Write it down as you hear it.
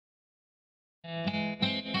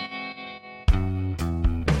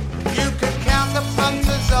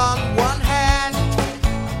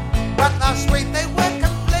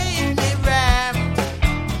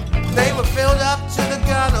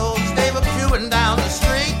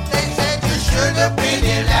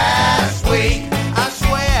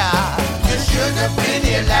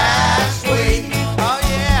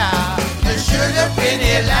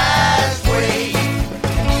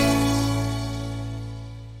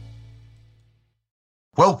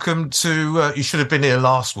Welcome to You Should Have Been Here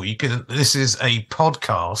Last Week. This is a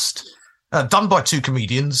podcast done by two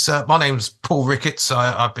comedians. My name's Paul Ricketts.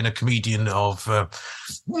 I've been a comedian of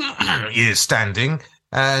years standing.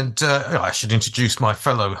 And I should introduce my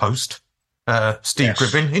fellow host, Steve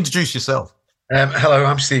Gribbin. Introduce yourself. Hello,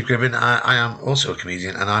 I'm Steve Gribbin. I am also a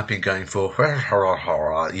comedian, and I've been going for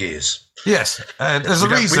years. Yes, there's a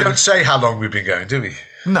reason. We don't say how long we've been going, do we?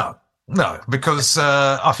 No, because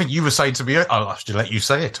I think you were saying to me, I'll have to let you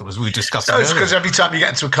say it, as we were discussing earlier. It's because every time you get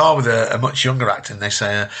into a car with a much younger actor and they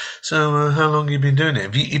say, so how long have you been doing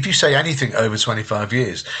it? If you say anything over 25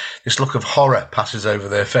 years, this look of horror passes over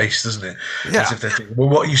their face, doesn't it? Yeah. As if they're thinking, well,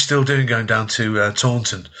 what are you still doing going down to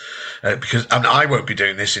Taunton? Because I won't be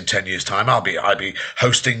doing this in 10 years' time. I'll be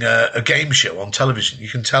hosting a game show on television. You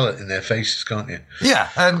can tell it in their faces, can't you? Yeah,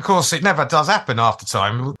 and of course it never does happen after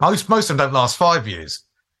time. Most of them don't last 5 years.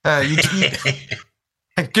 You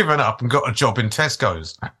given up and got a job in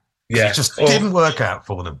Tesco's. Yeah, it just didn't work out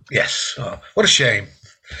for them. Yes, what a shame.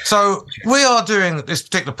 So we are doing this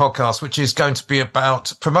particular podcast, which is going to be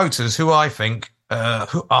about promoters who I think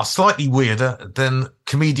who are slightly weirder than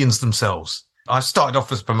comedians themselves. I started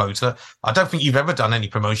off as a promoter. I don't think you've ever done any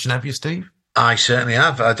promotion, have you, Steve? I certainly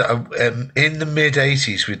have. In the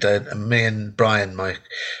mid-'80s, me and Brian, my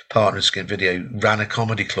partner in Skin Video, ran a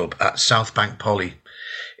comedy club at South Bank Poly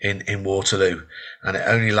in Waterloo, and it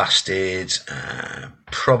only lasted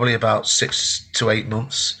probably about 6 to 8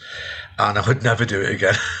 months, and I would never do it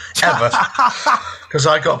again, ever, because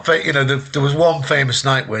I got, there was one famous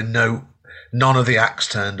night where none of the acts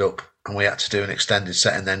turned up, and we had to do an extended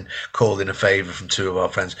set and then call in a favour from two of our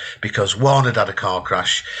friends because one had a car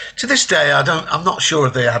crash. To this day, I'm not sure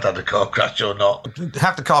if they had a car crash or not.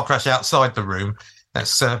 Have the car crash outside the room.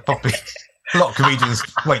 That's probably a lot of comedians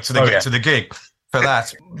wait till they get to the gig for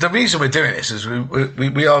that. The reason we're doing this is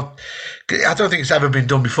we are. I don't think it's ever been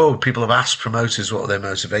done before. People have asked promoters what their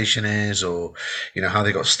motivation is, or how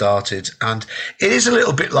they got started, and it is a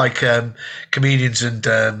little bit like comedians and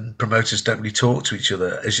promoters don't really talk to each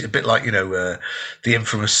other. It's a bit like the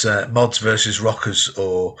infamous mods versus rockers,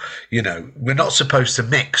 or we're not supposed to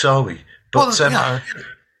mix, are we? But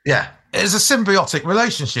yeah, it's a symbiotic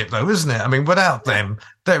relationship, though, isn't it? I mean, without them,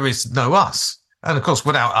 there is no us, and of course,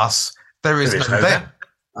 without us, there is no them.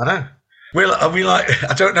 I know. Are we like?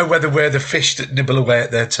 I don't know whether we're the fish that nibble away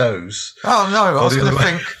at their toes. Oh no! I was going to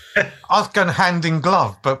think. I was going hand in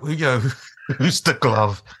glove, but who's the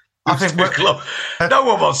glove? I think the glove. No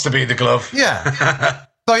one wants to be the glove. Yeah.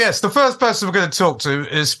 So yes, the first person we're going to talk to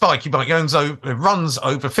is Spiky. Mike runs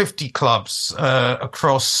over 50 clubs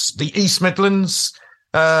across the East Midlands,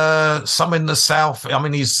 some in the South. I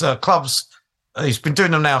mean, his clubs. He's been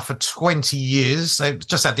doing them now for 20 years. They've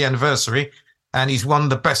just had the anniversary. And he's won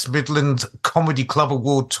the Best Midland Comedy Club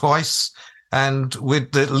Award twice, and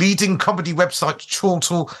with the leading comedy website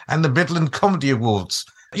Chortle and the Midland Comedy Awards.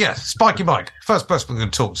 Yeah, Spiky Mike, first person we're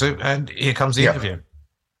going to talk to, and here comes the interview.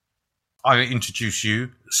 I introduce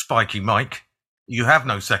you, Spiky Mike. You have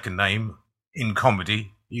no second name in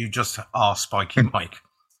comedy. You just are Spiky Mike.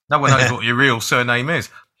 No one knows what your real surname is.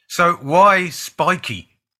 So why Spiky?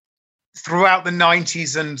 Throughout the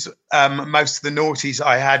 90s and most of the noughties,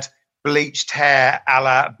 I had bleached hair a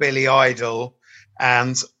la Billy Idol,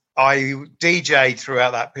 and I DJ'd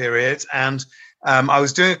throughout that period, and I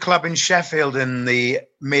was doing a club in Sheffield in the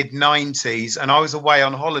mid-90s, and I was away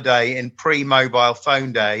on holiday in pre-mobile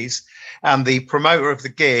phone days, and the promoter of the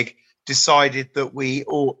gig decided that we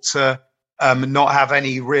ought to not have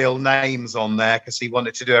any real names on there because he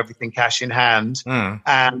wanted to do everything cash in hand,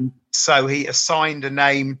 and so he assigned a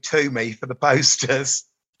name to me for the posters.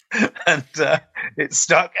 And it's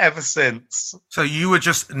stuck ever since. So you were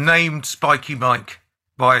just named Spiky Mike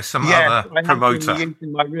by some other promoter? Yeah,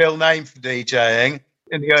 using my real name for DJing.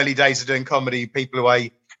 In the early days of doing comedy, people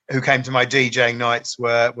who came to my DJing nights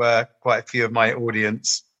were quite a few of my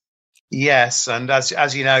audience. Yes, and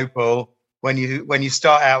as you know, Paul, when you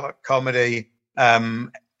start out at comedy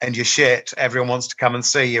and you're shit, everyone wants to come and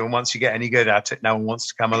see you, and once you get any good at it, no one wants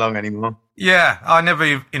to come along anymore. Yeah, I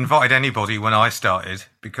never invited anybody when I started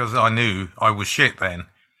because I knew I was shit then.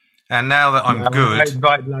 And now that I'm good... I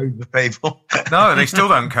invite loads of people. No, they still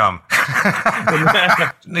don't come.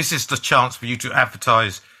 This is the chance for you to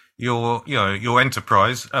advertise your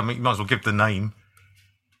enterprise. I mean, you might as well give the name.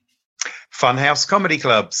 Funhouse Comedy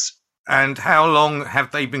Clubs. And how long have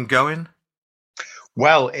they been going?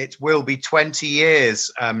 Well, it will be 20 years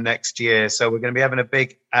next year. So we're going to be having a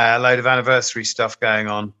big load of anniversary stuff going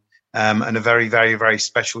on, and a very, very, very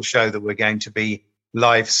special show that we're going to be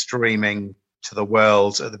live streaming to the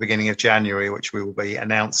world at the beginning of January, which we will be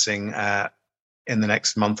announcing in the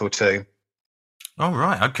next month or two. Oh,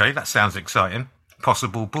 right. Okay, that sounds exciting.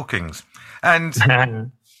 Possible bookings. And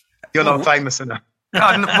you're not famous enough.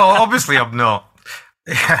 well, obviously I'm not.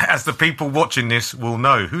 As the people watching this will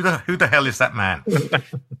know, who the hell is that man?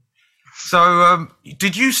 So,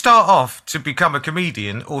 did you start off to become a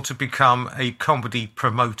comedian or to become a comedy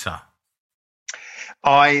promoter?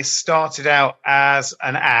 I started out as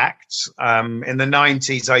an act. In the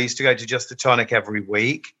 90s, I used to go to Just the Tonic every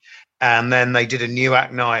week. And then they did a new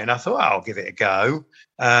act night, and I thought, I'll give it a go.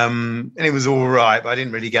 And it was all right, but I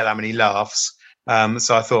didn't really get that many laughs.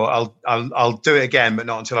 So I thought I'll do it again, but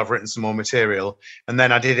not until I've written some more material. And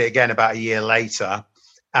then I did it again about a year later,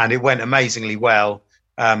 and it went amazingly well,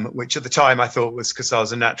 which at the time I thought was because I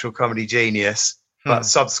was a natural comedy genius, but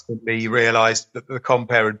subsequently realised that the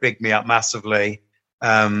compere had bigged me up massively,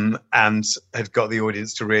 and had got the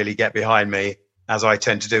audience to really get behind me, as I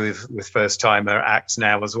tend to do with first-timer acts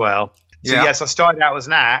now as well. So yes, I started out as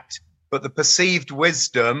an act, but the perceived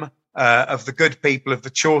wisdom of the good people of the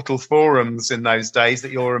Chortle forums in those days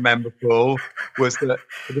that you'll remember, Paul, was that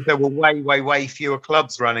there were way fewer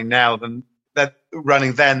clubs running then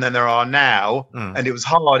than there are now. And it was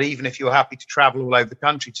hard, even if you were happy to travel all over the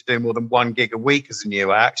country, to do more than one gig a week as a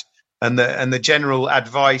new act. And the general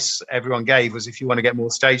advice everyone gave was, if you want to get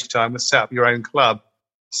more stage time, was set up your own club.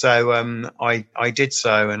 So I did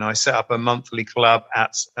so, and I set up a monthly club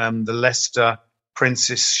at the Leicester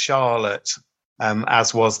Princess Charlotte,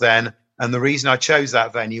 as was then. And the reason I chose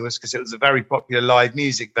that venue was because it was a very popular live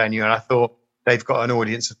music venue, and I thought they've got an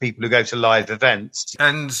audience of people who go to live events.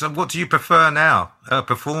 And so what do you prefer now?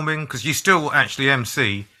 Performing? Because you still actually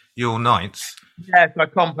MC your nights. Yes, I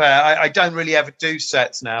compare. I don't really ever do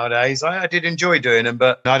sets nowadays. I did enjoy doing them,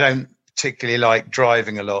 but I don't particularly like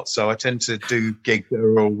driving a lot, so I tend to do gigs that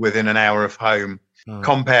are all within an hour of home.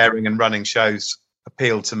 Comparing and running shows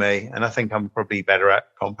appeal to me, and I think I'm probably better at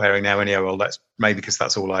comparing now anyway. Well, that's maybe because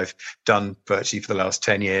that's all I've done virtually for the last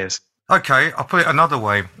 10 years. Okay, I'll put it another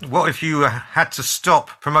way. What if you had to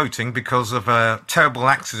stop promoting because of a terrible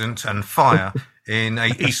accident and fire in a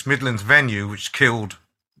East Midlands venue which killed,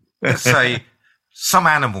 let's say, some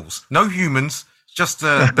animals, no humans, just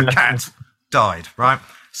the cat died, right?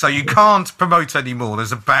 So you can't promote anymore.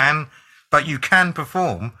 There's a ban, but you can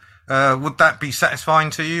perform. Would that be satisfying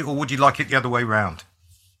to you, or would you like it the other way round?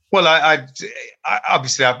 Well, I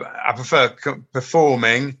obviously prefer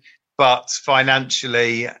performing, but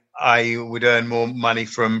financially I would earn more money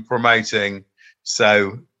from promoting.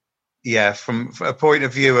 So, yeah, from a point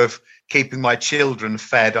of view of keeping my children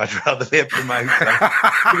fed, I'd rather be a promoter.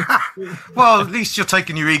 Well, at least you're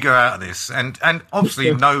taking your ego out of this, and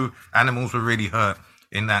obviously no animals were really hurt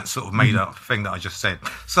in that sort of made-up thing that I just said.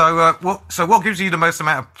 So, what gives you the most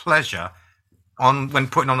amount of pleasure when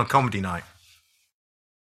putting on a comedy night?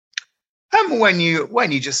 When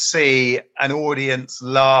you just see an audience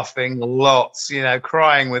laughing lots,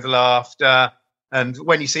 crying with laughter, and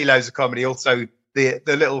when you see loads of comedy, also the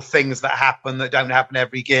little things that happen that don't happen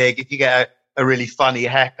every gig. If you get a really funny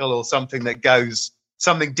heckle or something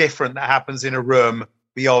different that happens in a room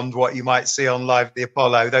beyond what you might see on Live at the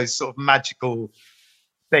Apollo, those sort of magical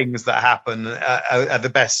things that happen are the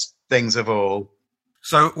best things of all.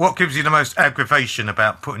 So what gives you the most aggravation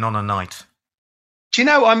about putting on a night? Do you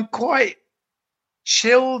know, I'm quite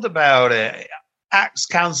chilled about it. Acts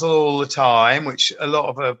cancel all the time, which a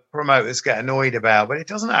lot of promoters get annoyed about, but it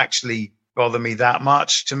doesn't actually bother me that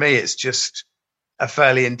much. To me, it's just a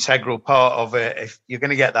fairly integral part of it. If you're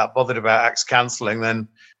going to get that bothered about acts cancelling, then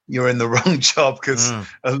you're in the wrong job, because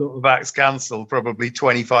a lot of acts cancel, probably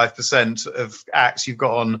 25% of acts you've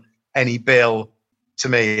got on any bill. To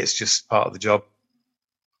me, it's just part of the job.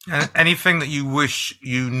 Anything that you wish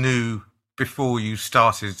you knew before you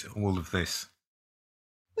started all of this?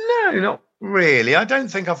 No, not really. I don't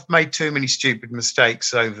think I've made too many stupid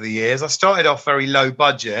mistakes over the years. I started off very low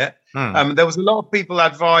budget. There was a lot of people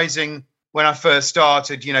advising when I first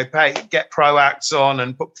started, get pro acts on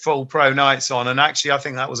and put full pro nights on. And actually, I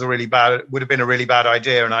think that would have been a really bad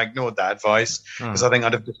idea. And I ignored that advice because I think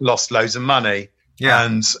I'd have just lost loads of money. Yeah.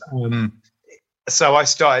 And so I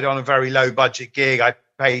started on a very low budget gig. I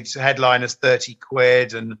paid headliners 30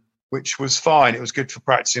 quid, and which was fine. It was good for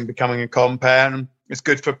practicing becoming a compere, and it's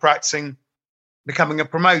good for practicing becoming a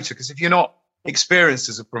promoter, because if you're not experienced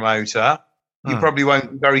as a promoter, you probably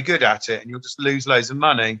won't be very good at it, and you'll just lose loads of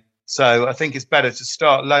money. So I think it's better to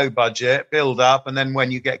start low budget, build up, and then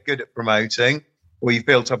when you get good at promoting, or you've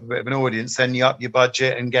built up a bit of an audience, then you up your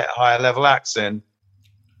budget and get higher level acts in.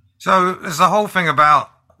 So there's the whole thing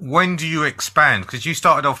about, when do you expand? Because you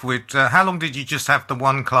started off with, how long did you just have the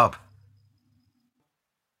one club?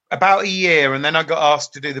 About a year, and then I got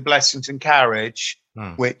asked to do the Blessington Carriage,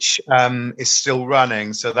 which is still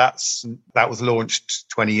running. So that was launched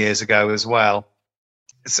 20 years ago as well.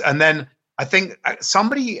 And then I think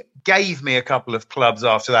somebody gave me a couple of clubs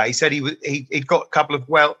after that. He said he'd got a couple of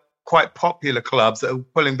quite popular clubs that were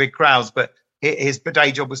pulling big crowds, but his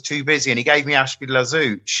day job was too busy, and he gave me Ashby La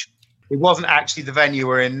Zouch. It wasn't actually the venue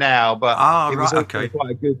we're in now, but it was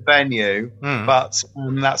quite a good venue. But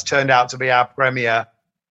that's turned out to be our premier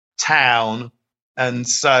town, and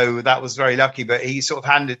so that was very lucky. But he sort of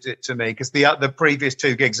handed it to me because the previous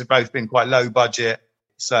two gigs had both been quite low budget.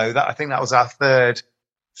 So I think that was our third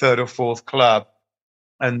or fourth club,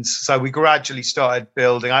 and so we gradually started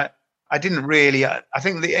building. I didn't really. I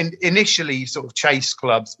think initially you sort of chase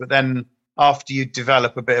clubs, but then after you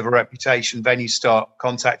develop a bit of a reputation, venues start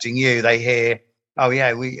contacting you. They hear, "Oh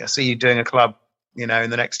yeah, I see you doing a club, in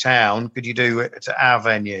the next town. Could you do it to our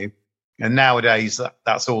venue?" And nowadays,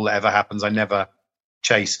 that's all that ever happens. I never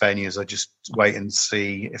chase venues. I just wait and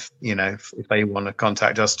see if they want to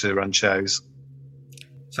contact us to run shows.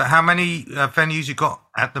 So, how many venues you got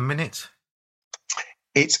at the minute?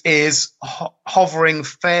 It is hovering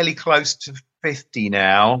fairly close to 50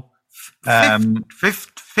 now.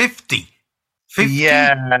 50?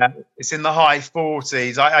 Yeah, it's in the high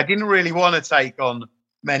 40s. I didn't really want to take on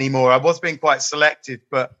many more. I was being quite selective,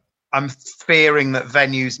 but I'm fearing that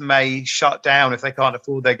venues may shut down if they can't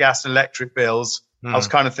afford their gas and electric bills. I was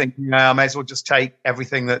kind of thinking, I may as well just take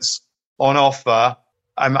everything that's on offer.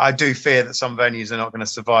 I do fear that some venues are not going to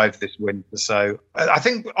survive this winter. So I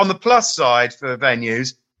think on the plus side for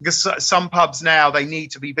venues, because some pubs now, they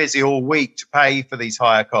need to be busy all week to pay for these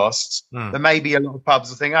higher costs. There may be a lot of pubs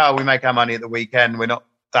that think, we make our money at the weekend. We're not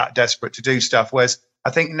that desperate to do stuff. Whereas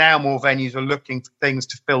I think now more venues are looking for things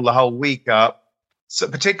to fill the whole week up. So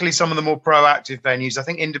particularly some of the more proactive venues. I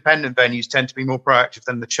think independent venues tend to be more proactive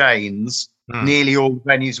than the chains. Nearly all the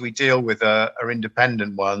venues we deal with are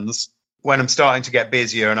independent ones. When I'm starting to get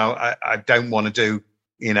busier and I don't want to do,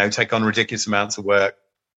 take on ridiculous amounts of work,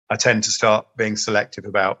 I tend to start being selective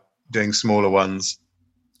about doing smaller ones.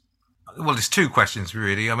 Well, there's two questions,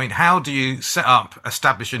 really. I mean, how do you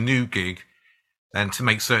establish a new gig and to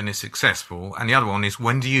make certain it's successful? And the other one is,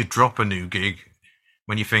 when do you drop a new gig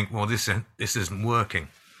when you think, well, this isn't working?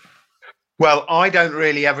 Well, I don't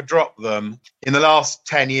really ever drop them. In the last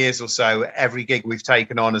 10 years or so, every gig we've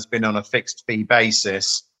taken on has been on a fixed fee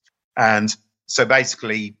basis. And so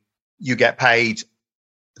basically you get paid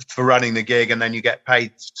for running the gig and then you get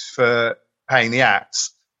paid for paying the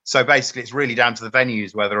acts. So basically it's really down to the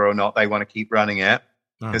venues whether or not they want to keep running it,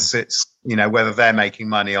 because it's, whether they're making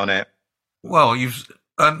money on it. Well, you've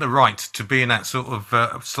earned the right to be in that sort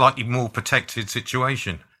of slightly more protected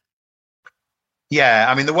situation. Yeah,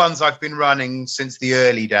 I mean, the ones I've been running since the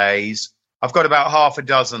early days, I've got about half a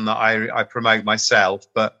dozen that I promote myself,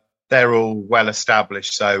 but they're all well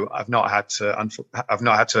established, so I've not had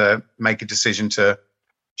to make a decision to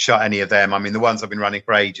shut any of them. I mean, the ones I've been running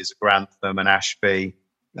for ages are Grantham and Ashby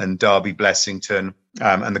and Derby Blessington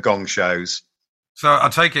and the Gong shows. So I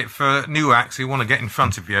take it for new acts who want to get in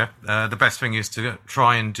front of you, the best thing is to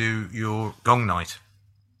try and do your Gong night.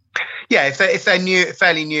 Yeah, if they're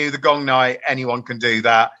fairly new, the Gong night, anyone can do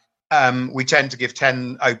that. We tend to give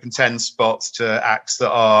 10 spots to acts that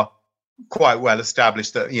are quite well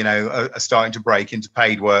established, that are starting to break into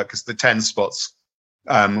paid work, because the 10 spots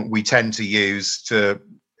we tend to use to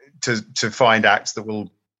find acts that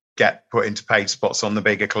will get put into paid spots on the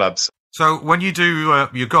bigger clubs. So when you do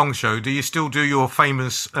your Gong show, do you still do your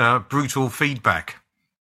famous brutal feedback?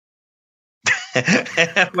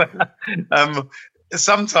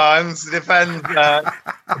 Sometimes it depends.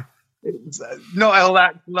 Not all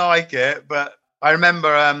acts like it, but I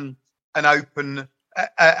remember an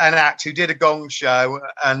act who did a Gong show,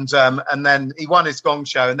 and then he won his Gong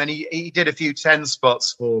show, and then he did a few 10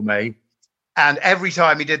 spots for me, and every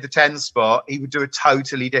time he did the 10 spot, he would do a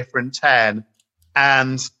totally different 10.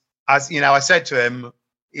 And as I said to him,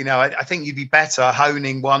 I think you'd be better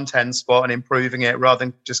honing one 10 spot and improving it rather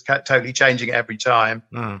than just totally changing it every time.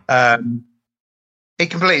 He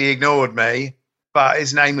completely ignored me, but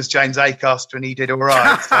his name was James Acaster and he did all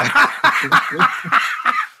right. So.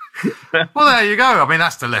 Well, there you go. I mean,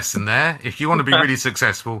 that's the lesson there. If you want to be really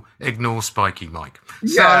successful, ignore Spiky Mike.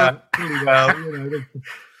 Yeah, really well.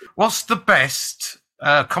 What's the best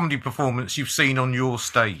comedy performance you've seen on your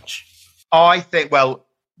stage? I think,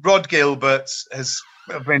 Rod Gilbert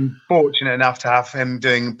I've been fortunate enough to have him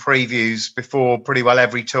doing previews before pretty well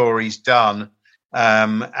every tour he's done.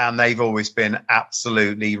 And they've always been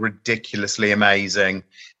absolutely ridiculously amazing.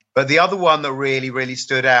 But the other one that really, really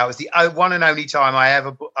stood out was the one and only time I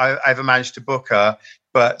ever managed to book her.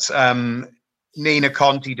 But Nina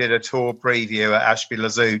Conti did a tour preview at Ashby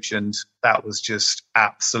Lazouch, and that was just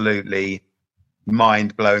absolutely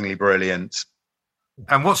mind-blowingly brilliant.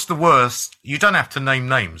 And what's the worst? You don't have to name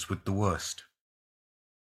names with the worst.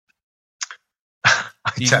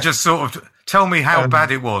 You can just sort of tell me how bad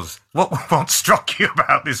it was. What struck you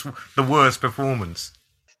about the worst performance?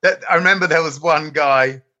 I remember there was one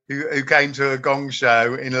guy who came to a gong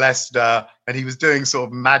show in Leicester, and he was doing sort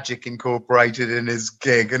of magic incorporated in his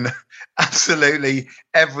gig, and absolutely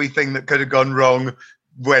everything that could have gone wrong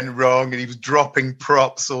went wrong, and he was dropping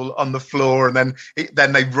props all on the floor, and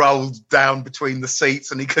then they rolled down between the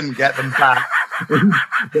seats and he couldn't get them back.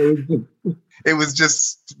 It was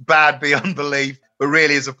just bad beyond belief. But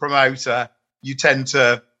really, as a promoter, you tend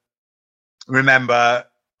to remember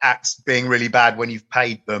acts being really bad when you've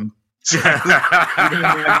paid them. But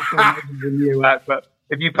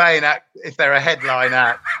if you pay an act, if they're a headline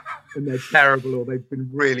act and they're terrible, or they've been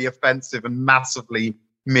really offensive and massively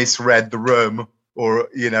misread the room, or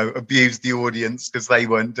abused the audience because they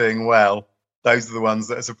weren't doing well, those are the ones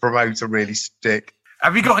that, as a promoter, really stick.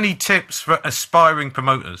 Have you got any tips for aspiring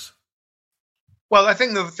promoters? Well, I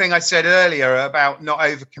think the thing I said earlier about not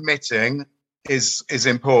overcommitting is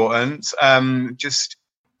important. Just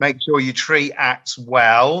make sure you treat acts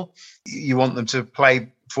well. You want them to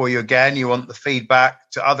play for you again. You want the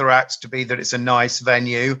feedback to other acts to be that it's a nice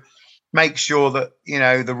venue. Make sure that,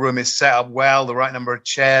 the room is set up well, the right number of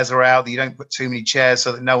chairs are out, that you don't put too many chairs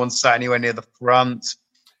so that no one's sat anywhere near the front.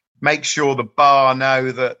 Make sure the bar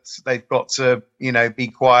know that they've got to, be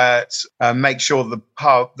quiet. Make sure the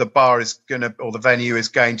bar is or the venue is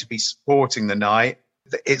going to be supporting the night.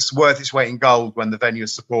 It's worth its weight in gold when the venue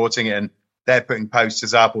is supporting it and they're putting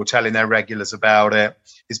posters up or telling their regulars about it.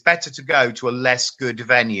 It's better to go to a less good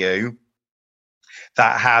venue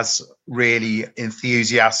that has really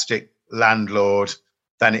enthusiastic landlord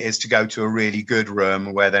than it is to go to a really good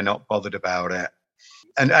room where they're not bothered about it.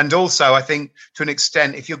 And also, I think, to an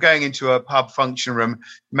extent, if you're going into a pub function room,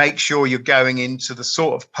 make sure you're going into the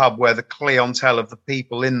sort of pub where the clientele of the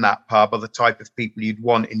people in that pub are the type of people you'd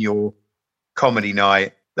want in your comedy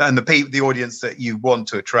night. And the audience that you want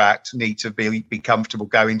to attract need to be comfortable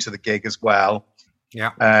going to the gig as well.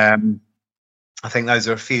 Yeah. I think those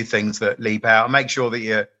are a few things that leap out. And make sure that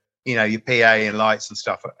your PA and lights and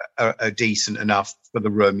stuff are decent enough for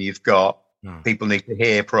the room you've got. Mm. People need to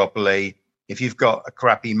hear properly. If you've got a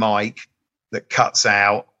crappy mic that cuts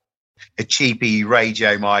out, a cheapy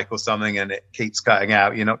radio mic or something, and it keeps cutting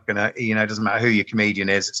out, you're not going to, it doesn't matter who your comedian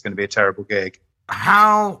is, it's going to be a terrible gig.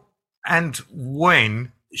 How and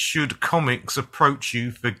when should comics approach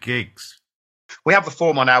you for gigs? We have the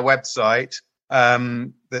form on our website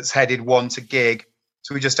that's headed "Want to Gig."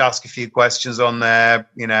 So we just ask a few questions on there,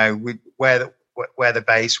 where they're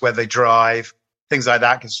based, where they drive, things like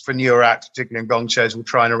that. Because for newer acts, particularly in gong shows, we'll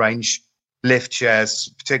try and arrange lift shares,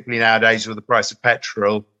 particularly nowadays with the price of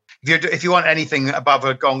petrol. If you want anything above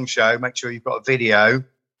a gong show, make sure you've got a video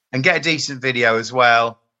and get a decent video as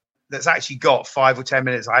well that's actually got 5 or 10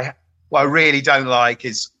 minutes. What I really don't like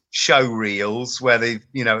is show reels where they,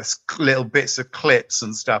 little bits of clips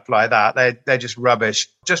and stuff like that. They're just rubbish.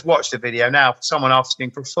 Just watch the video now. For someone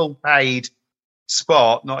asking for a full paid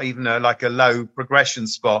spot, not even a low progression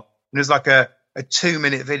spot, and there's like a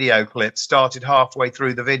 2-minute video clip started halfway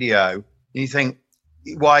through the video. And you think,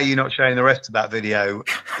 why are you not showing the rest of that video?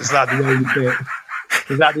 Is that the only bit?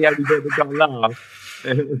 Is that the only bit that got a laugh?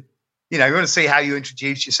 You want to see how you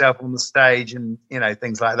introduce yourself on the stage and,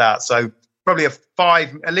 things like that. So probably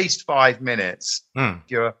at least 5 minutes. If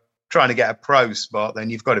you're trying to get a pro spot, then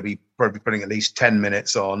you've got to be probably putting at least 10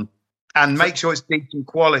 minutes on, and make sure it's decent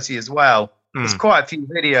quality as well. There's quite a few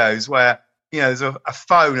videos where, there's a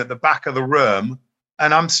phone at the back of the room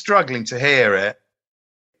and I'm struggling to hear it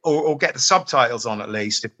or get the subtitles on, at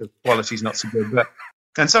least, if the quality's not so good.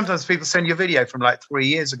 And sometimes people send you a video from 3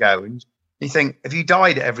 years ago and you think, have you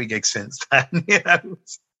died at every gig since then?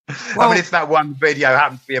 Well, if that one video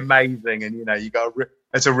happens to be amazing and,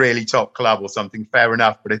 it's a really top club or something, fair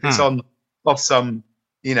enough. But if it's off some,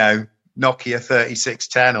 Nokia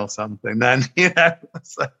 3610 or something, then,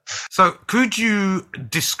 So could you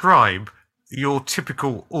describe your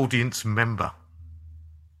typical audience member?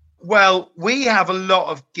 Well, we have a lot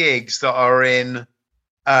of gigs that are in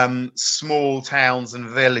small towns and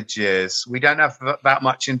villages. We don't have that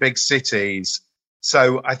much in big cities.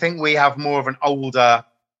 So I think we have more of an older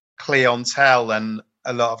clientele than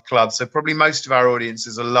a lot of clubs. So probably most of our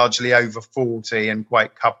audiences are largely over 40 and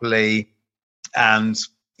quite coupley, and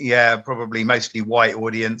probably mostly white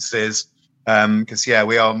audiences. Because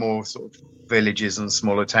we are more sort of villages and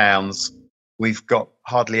smaller towns. We've got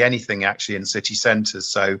hardly anything actually in city centres.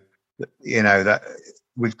 So that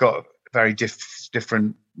we've got very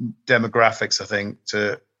different demographics, I think,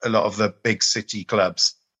 to a lot of the big city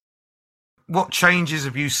clubs. What changes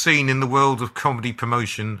have you seen in the world of comedy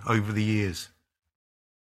promotion over the years?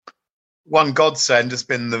 One godsend has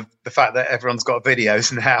been the fact that everyone's got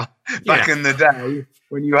videos now. Back in the day,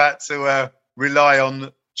 when you had to rely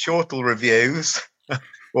on chortle reviews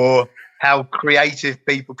or how creative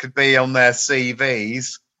people could be on their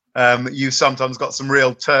CVs, you sometimes got some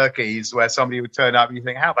real turkeys where somebody would turn up and you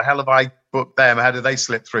think, how the hell have I booked them? How did they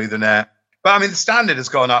slip through the net? But I mean, the standard has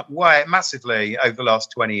gone up massively over the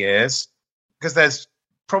last 20 years because there's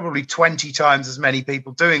probably 20 times as many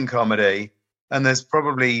people doing comedy and there's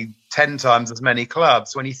probably 10 times as many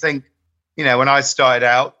clubs. When you think, when I started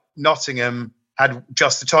out, Nottingham had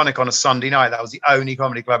Just the Tonic on a Sunday night. That was the only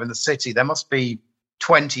comedy club in the city. There must be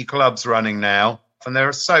 20 clubs running now. And there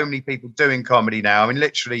are so many people doing comedy now. I mean,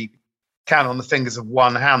 literally count on the fingers of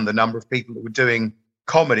one hand the number of people that were doing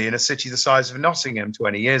comedy in a city the size of Nottingham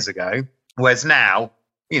 20 years ago. Whereas now,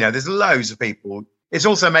 there's loads of people. It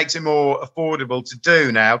also makes it more affordable to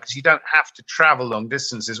do now because you don't have to travel long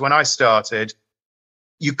distances. When I started,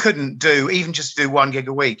 you couldn't even just do one gig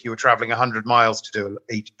a week. You were traveling 100 miles to do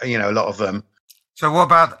a lot of them. So what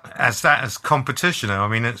about as competition? I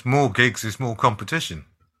mean, it's more gigs, it's more competition.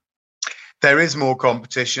 There is more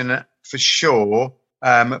competition for sure,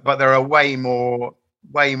 but there are way more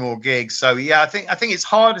gigs. So yeah, I think it's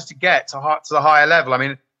harder to get to the higher level. I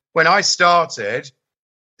mean, when I started,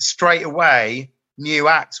 straight away, new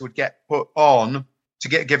acts would get put on to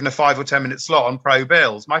get given a 5 or 10 minute slot on pro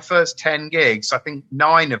bills. My first 10 gigs, I think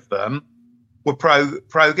 9 of them were pro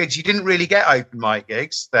gigs. You didn't really get open mic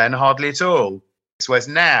gigs then, hardly at all. Whereas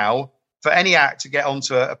now, for any act to get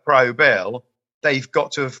onto a pro bill, they've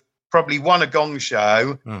got to have probably won a gong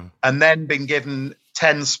show and then been given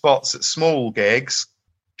 10 spots at small gigs.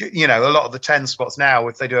 A lot of the 10 spots now,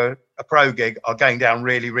 if they do a pro gig, are going down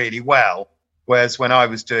really, really well. Whereas when I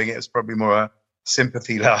was doing it, it was probably more a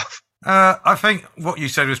sympathy laugh. I think what you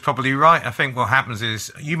said was probably right. I think what happens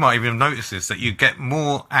is, you might even have noticed this, that you get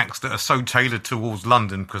more acts that are so tailored towards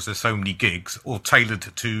London because there's so many gigs, or tailored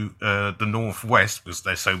to the Northwest because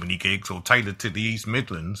there's so many gigs, or tailored to the East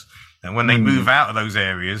Midlands. And when they move out of those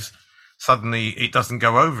areas, suddenly it doesn't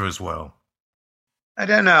go over as well. I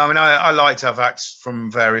don't know. I mean, I like to have acts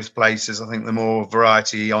from various places. I think the more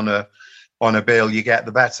variety on a bill you get,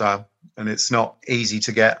 the better. And it's not easy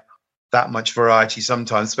to get that much variety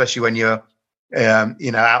sometimes, especially when you're,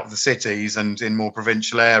 out of the cities and in more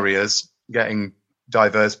provincial areas. Getting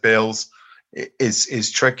diverse bills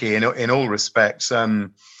is tricky in all respects.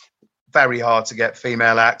 Very hard to get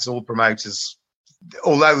female acts. All promoters,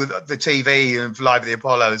 although the TV of Live at the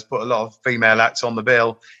Apollo has put a lot of female acts on the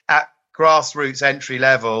bill, at grassroots entry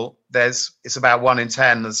level, it's about 1 in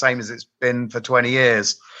 10, the same as it's been for 20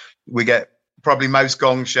 years. We get probably most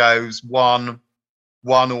gong shows, one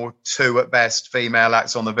or two at best female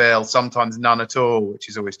acts on the bill, sometimes none at all, which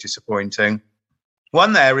is always disappointing.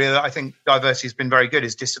 One area that I think diversity has been very good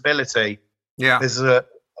is disability. Yeah, there's a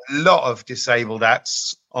lot of disabled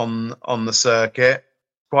acts on the circuit,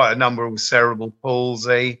 quite a number with cerebral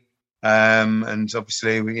palsy, and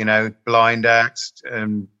obviously, blind acts,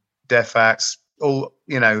 deaf acts, all,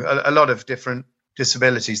 a lot of different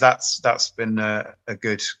disabilities. That's been a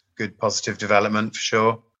good positive development for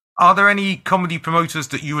sure. Are there any comedy promoters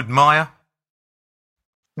that you admire?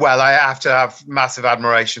 Well, I have to have massive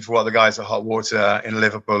admiration for what the guys at Hot Water in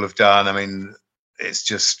Liverpool have done. I mean, it's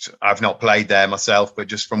just, I've not played there myself, but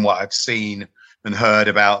just from what I've seen and heard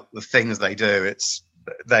about the things they do,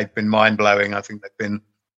 they've been mind-blowing. I think they've been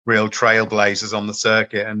real trailblazers on the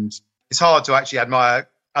circuit. And it's hard to actually admire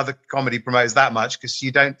other comedy promoters that much because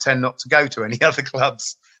you don't tend not to go to any other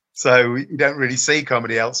clubs. So you don't really see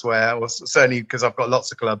comedy elsewhere, or certainly because I've got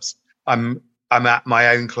lots of clubs. I'm at my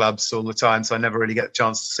own clubs all the time, so I never really get a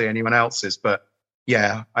chance to see anyone else's. But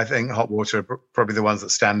yeah, I think Hot Water are probably the ones that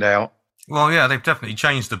stand out. Well, yeah, they've definitely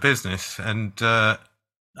changed the business, and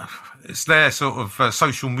it's their sort of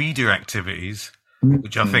social media activities,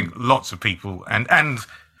 which I think lots of people and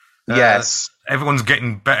yes, everyone's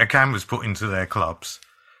getting better cameras put into their clubs,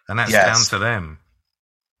 and that's down to them.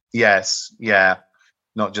 Yes, yeah.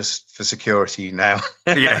 Not just for security now.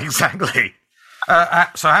 Yeah, exactly.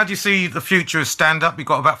 So how do you see the future of stand-up? You've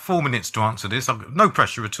got about 4 minutes to answer this. I've got no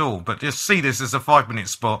pressure at all, but just see this as a 5-minute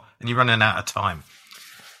spot and you're running out of time.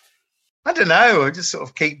 I don't know. I just sort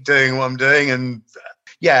of keep doing what I'm doing. And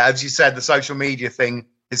yeah, as you said, the social media thing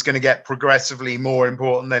is going to get progressively more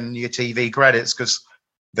important than your TV credits because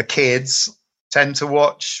the kids tend to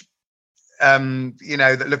watch,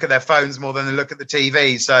 that look at their phones more than they look at the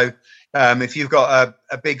TV. So If you've got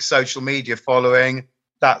a big social media following,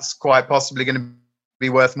 that's quite possibly going to be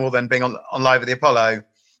worth more than being on Live at the Apollo.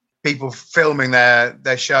 People filming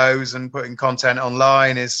their shows and putting content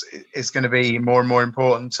online is going to be more and more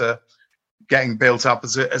important to getting built up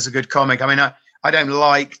as a good comic. I mean, I don't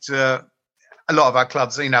like to, a lot of our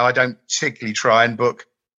clubs, I don't particularly try and book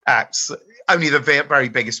acts, only the very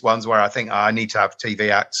biggest ones where I think I need to have TV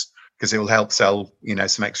acts because it will help sell,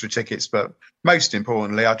 some extra tickets. But most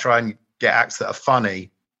importantly, I try and get acts that are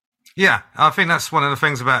funny. Yeah, I think that's one of the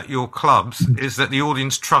things about your clubs is that the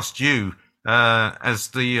audience trust you as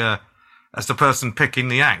the person picking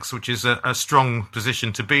the acts, which is a strong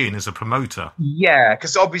position to be in as a promoter. Yeah,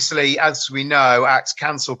 because obviously, as we know, acts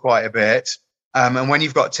cancel quite a bit. And when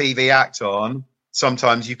you've got TV act on,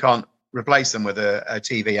 sometimes you can't replace them with a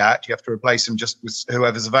TV act. You have to replace them just with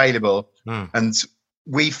whoever's available. And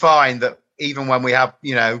we find that even when we have,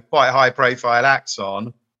 quite high profile acts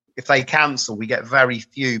on, if they cancel, we get very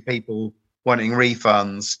few people wanting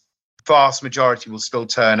refunds. Vast majority will still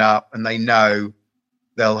turn up and they know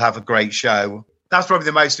they'll have a great show. That's probably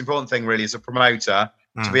the most important thing, really, as a promoter,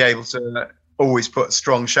 to be able to always put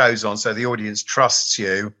strong shows on so the audience trusts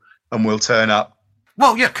you and will turn up.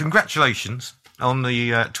 Well, yeah, congratulations on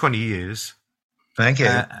the 20 years. Thank you.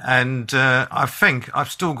 And I think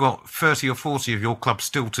I've still got 30 or 40 of your clubs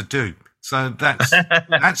still to do. So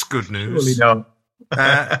that's good news. Surely not.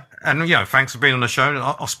 And, thanks for being on the show.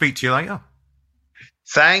 I'll speak to you later.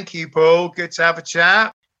 Thank you, Paul. Good to have a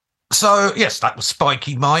chat. So, yes, that was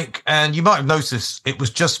Spiky, Mike. And you might have noticed it was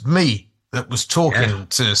just me that was talking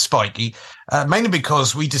to Spiky, mainly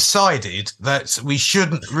because we decided that we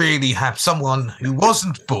shouldn't really have someone who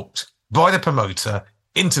wasn't booked by the promoter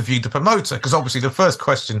interview the promoter, because obviously the first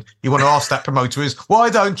question you want to ask that promoter is, why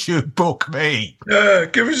don't you book me?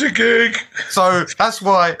 Give us a gig. So that's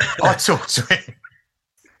why I talked to him.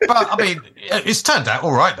 But, I mean, it's turned out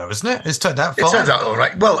all right, though, isn't it? It's turned out fine. It turned out all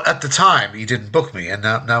right. Well, at the time, he didn't book me, and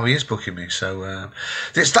now he is booking me. So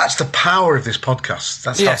that's the power of this podcast.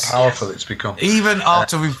 That's how powerful it's become. Even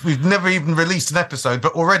after we've never even released an episode,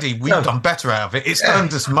 but already we've done better out of it. It's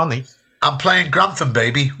earned us money. I'm playing Grantham,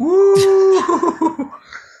 baby. Woo!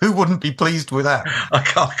 Who wouldn't be pleased with that? I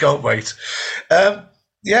can't wait.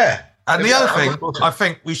 Yeah. And the other thing I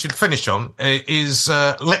think we should finish on is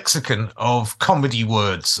lexicon of comedy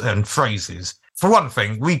words and phrases. For one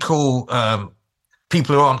thing, we call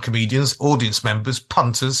people who aren't comedians audience members,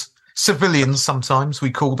 punters, civilians sometimes we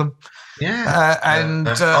call them. Yeah. And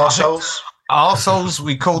arseholes. Arseholes,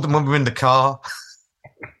 we call them when we're in the car.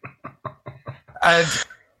 And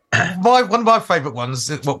one of my favourite ones,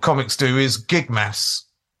 what comics do, is gig maths.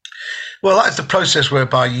 Well, that's the process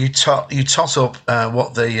whereby you tot up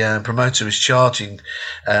what the promoter is charging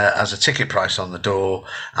as a ticket price on the door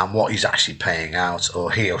and what he's actually paying out,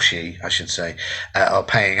 or he or she, I should say, are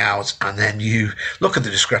paying out, and then you look at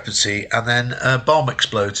the discrepancy, and then a bomb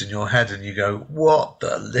explodes in your head, and you go, "What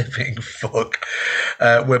the living fuck?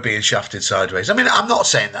 We're being shafted sideways." I mean, I'm not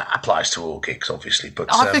saying that applies to all gigs, obviously,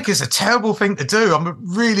 but I think it's a terrible thing to do. I'm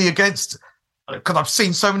really against. Because I've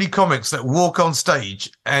seen so many comics that walk on stage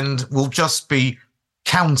and will just be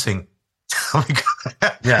counting.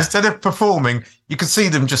 Instead of performing, you can see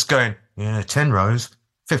them just going, 10 rows,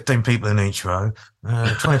 15 people in each row,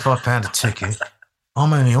 £25 a ticket.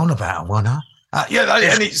 I'm only on about one, huh?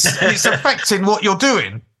 And it's affecting what you're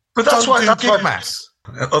doing. But that's why maths.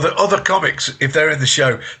 Other comics, if they're in the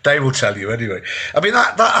show, they will tell you anyway. I mean,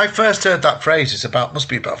 that I first heard that phrase. Must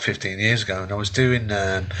be about 15 years ago, and I was doing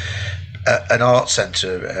an art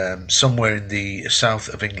centre somewhere in the south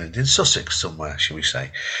of England, in Sussex somewhere, shall we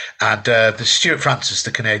say. And the Stuart Francis,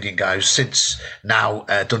 the Canadian guy, who's since now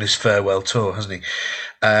done his farewell tour, hasn't he?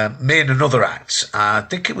 Me and another act, I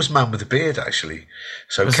think it was Man with a Beard, actually.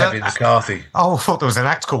 So was Kevin McCarthy. Oh, I thought there was an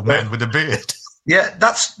act called Man with a Beard. Yeah,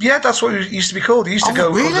 that's what it used to be called. He used to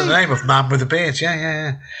go under the name of Man with a Beard.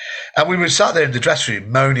 Yeah. And we were sat there in the dressing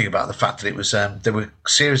room moaning about the fact that it was there were a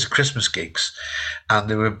series of Christmas gigs, and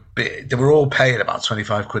they were all paying about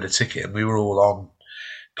 £25 a ticket, and we were all on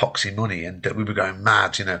poxy money, and we were going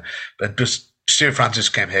mad, But just Stuart Francis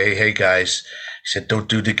came, hey guys, he said, don't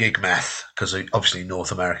do the gig math, because obviously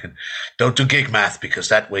North American, don't do gig math because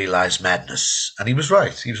that way lies madness. And he was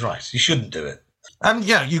right. You shouldn't do it. And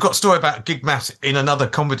you got a story about gig maths in another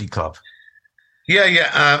comedy club.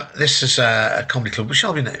 Yeah. This is a comedy club, which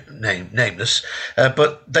shall be nameless.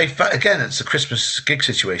 But again, it's a Christmas gig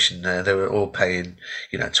situation. They were all paying,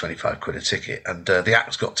 £25 a ticket, and the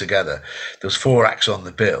acts got together. There was 4 acts on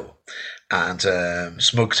the bill, and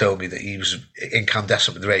Smug told me that he was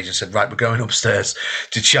incandescent with rage and said, "Right, we're going upstairs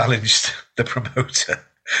to challenge the promoter."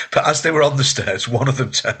 But as they were on the stairs, one of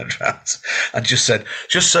them turned around and just said,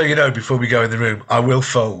 "Just so you know, before we go in the room, I will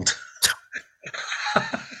fold."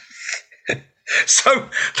 So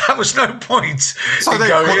that was no point in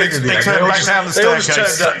going in. They turned back down the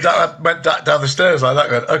staircase. Went down the stairs like that.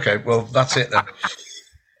 Going, okay, well, that's it then.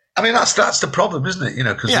 I mean, that's the problem, isn't it? You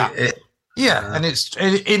know, because and it's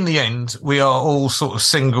in the end, we are all sort of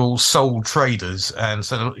single soul traders, and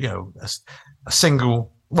so you know, a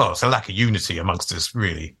single. Well, it's a lack of unity amongst us,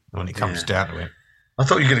 really, when it comes down to it. I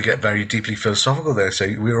thought you were going to get very deeply philosophical there. So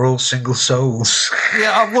we were all single souls.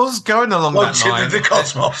 Yeah, I was going along that line. In the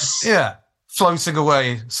cosmos. Yeah, floating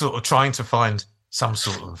away, sort of trying to find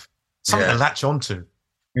something to latch onto.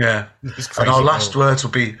 Yeah, and our last words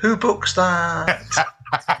will be, "Who books that?"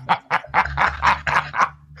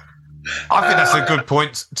 I think that's a good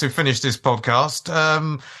point to finish this podcast.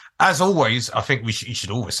 As always, I think you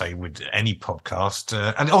should always say with any podcast,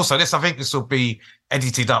 and also I think this will be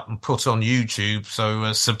edited up and put on YouTube.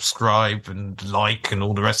 So subscribe and like and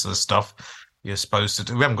all the rest of the stuff you're supposed to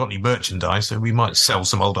do. We haven't got any merchandise, so we might sell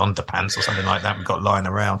some old underpants or something like that we've got lying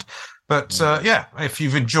around. But if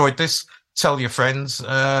you've enjoyed this, tell your friends,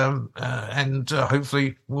 and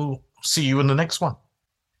hopefully we'll see you in the next one.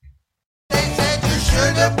 They said you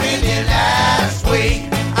should have been here last week.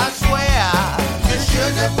 I swear, you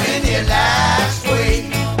should have been here last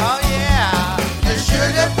week. Oh yeah, you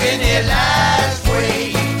should have been here last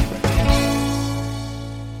week.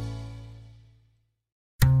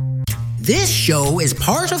 This show is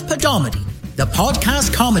part of Podomedy, the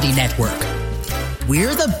podcast comedy network.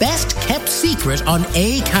 We're the best kept secret on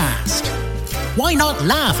Acast. Why not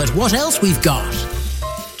laugh at what else we've got?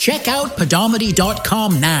 Check out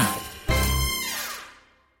podomedy.com now.